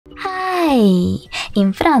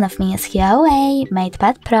In front of me is HUAWEI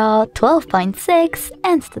MatePad Pro 12.6,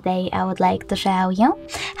 and today I would like to show you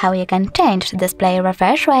how you can change the display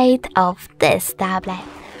refresh rate of this tablet.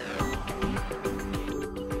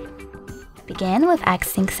 Begin with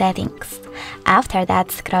accessing settings. After that,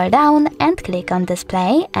 scroll down and click on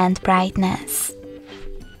display and brightness.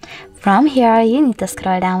 From here you need to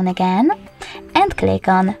scroll down again and click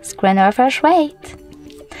on screen refresh rate.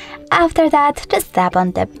 After that, just tap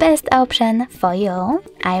on the best option for you.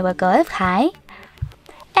 I will go with high.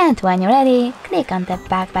 And when you're ready, click on the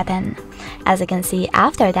back button. As you can see,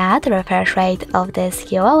 after that, the refresh rate of this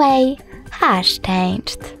HUAWEI has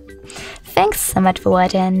changed. Thanks so much for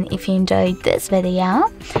watching. If you enjoyed this video,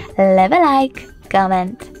 leave a like,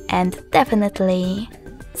 comment, and definitely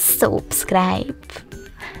subscribe.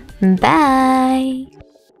 Bye!